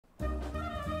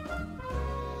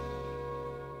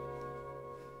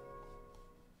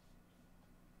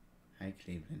Hi,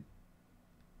 Cleveland.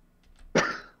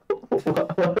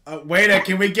 Waiter,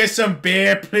 can we get some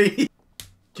beer, please?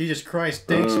 Jesus Christ,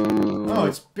 thanks. Oh,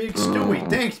 it's Big Stewie.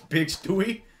 Thanks, Big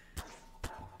Stewie.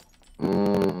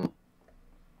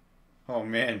 Oh,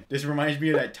 man. This reminds me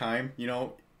of that time, you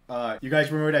know, you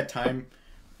guys remember that time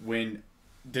when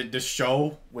the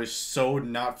show was so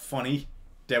not funny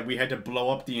that we had to blow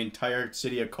up the entire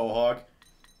city of Quahog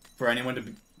for anyone to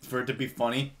for it to be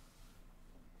funny?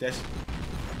 That's...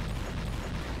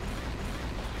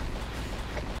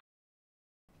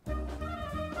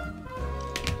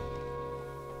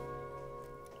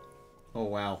 Oh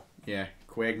wow, yeah,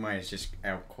 Quagmire is just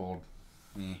out cold.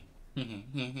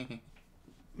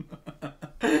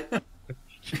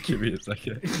 Give me a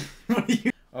second.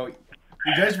 Oh,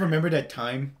 you guys remember that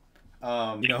time?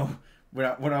 You know,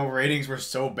 when our ratings were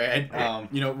so bad.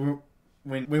 You know,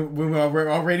 when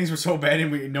our ratings were so bad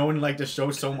and no one liked the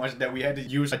show so much that we had to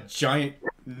use a giant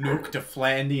nuke to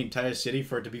flatten the entire city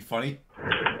for it to be funny.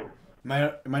 Am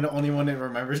I the only one that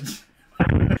remembers?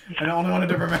 Am I the only one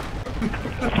that remembers?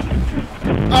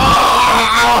 Oh!